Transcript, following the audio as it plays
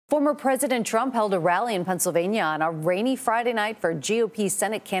Former President Trump held a rally in Pennsylvania on a rainy Friday night for GOP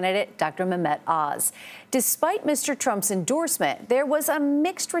Senate candidate Dr. Mehmet Oz. Despite Mr. Trump's endorsement, there was a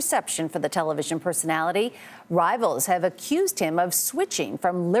mixed reception for the television personality. Rivals have accused him of switching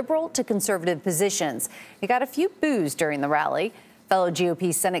from liberal to conservative positions. He got a few boos during the rally. Fellow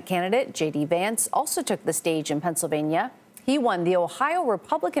GOP Senate candidate J.D. Vance also took the stage in Pennsylvania. He won the Ohio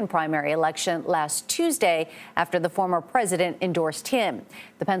Republican primary election last Tuesday after the former president endorsed him.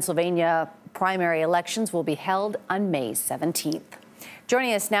 The Pennsylvania primary elections will be held on May 17th.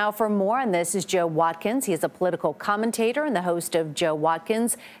 Joining us now for more on this is Joe Watkins. He is a political commentator and the host of Joe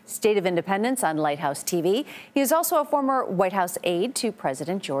Watkins' State of Independence on Lighthouse TV. He is also a former White House aide to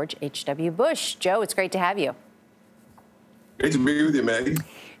President George H.W. Bush. Joe, it's great to have you. Great to be with you, Meg.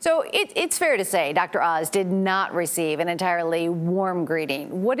 So it's fair to say Dr. Oz did not receive an entirely warm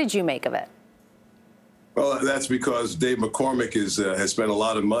greeting. What did you make of it? Well, that's because Dave McCormick has spent a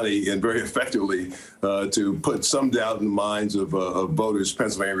lot of money and very effectively to put some doubt in the minds of voters,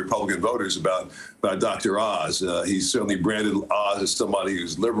 Pennsylvania Republican voters, about Dr. Oz. He's certainly branded Oz as somebody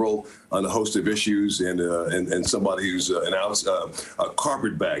who's liberal on a host of issues and somebody who's a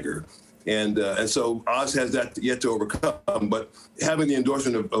carpetbagger. And so Oz has that yet to overcome. But having the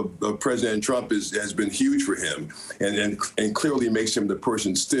endorsement of President Trump has been huge for him, and clearly makes him the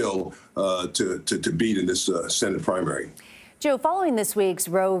person still to beat in this Senate primary. Joe, following this week's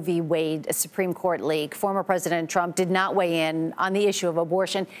Roe v. Wade Supreme Court leak, former President Trump did not weigh in on the issue of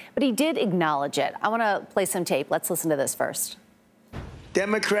abortion, but he did acknowledge it. I want to play some tape. Let's listen to this first.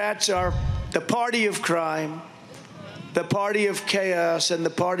 Democrats are the party of crime, the party of chaos, and the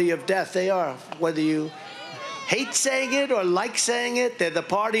party of death. They are, whether you hate saying it or like saying it, they're the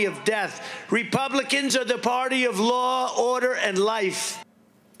party of death. Republicans are the party of law, order, and life.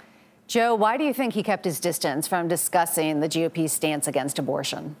 Joe, why do you think he kept his distance from discussing the GOP's stance against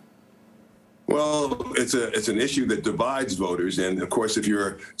abortion? Well, it's an issue that divides voters. And of course, if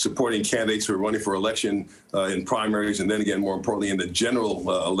you're supporting candidates who are running for election in primaries, and then again, more importantly, in the general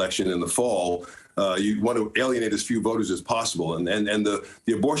election in the fall, you want to alienate as few voters as possible. And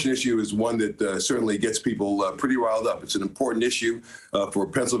the abortion issue is one that certainly gets people pretty riled up. It's an important issue for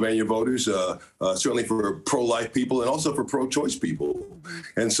Pennsylvania voters, certainly for pro-life people and also for pro-choice people.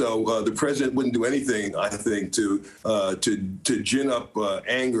 And so the president wouldn't do anything, I think, to gin up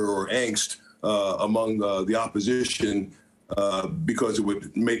anger or angst among the opposition because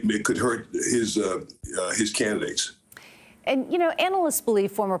it could hurt his candidates. And, you know, analysts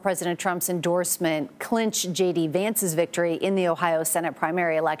believe former President Trump's endorsement clinched J.D. Vance's victory in the Ohio Senate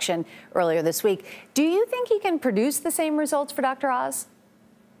primary election earlier this week. Do you think he can produce the same results for Dr. Oz?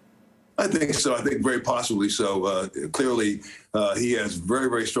 I think so. I think very possibly so. Clearly, he has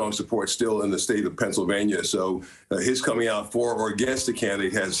very, very strong support still in the state of Pennsylvania. So his coming out for or against the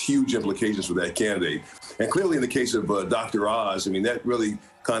candidate has huge implications for that candidate. And clearly, in the case of Dr. Oz, I mean, that really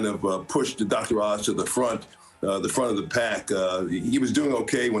kind of pushed Dr. Oz to the front of the pack. He was doing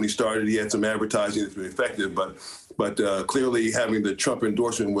okay when he started. He had some advertising that's been effective, but clearly having the Trump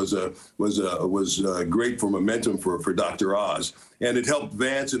endorsement was great for momentum for Dr. Oz, and it helped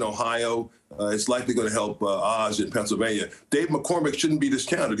Vance in Ohio. It's likely going to help Oz in Pennsylvania. Dave McCormick shouldn't be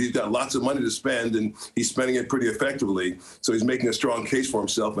discounted. He's got lots of money to spend, and he's spending it pretty effectively. So he's making a strong case for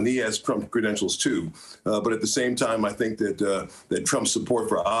himself, and he has Trump credentials too. But at the same time, I think that Trump's support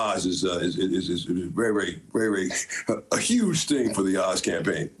for Oz is very, very a huge thing for the Oz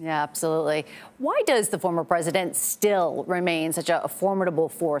campaign. Yeah, absolutely. Why does the former president still remain such a formidable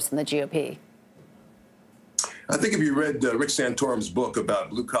force in the GOP? I think if you read Rick Santorum's book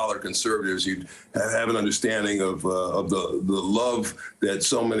about blue-collar conservatives, you'd have an understanding of the love that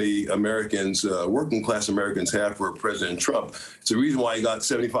so many Americans, working-class Americans, have for President Trump. It's the reason why he got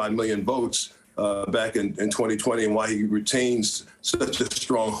 75 million votes back in 2020 and why he retains such a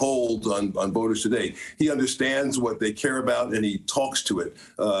strong hold on voters today. He understands what they care about and he talks to it.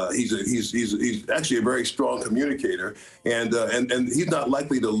 He's actually a very strong communicator, and he's not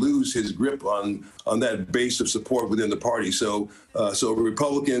likely to lose his grip on that base of support within the party. So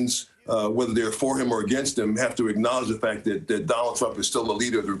Republicans, whether they're for him or against him, have to acknowledge the fact that Donald Trump is still the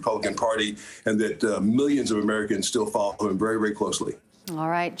leader of the Republican Party and that millions of Americans still follow him very, very closely. All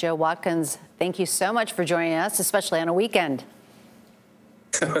right, Joe Watkins, thank you so much for joining us, especially on a weekend.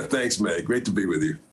 Thanks, Meg. Great to be with you.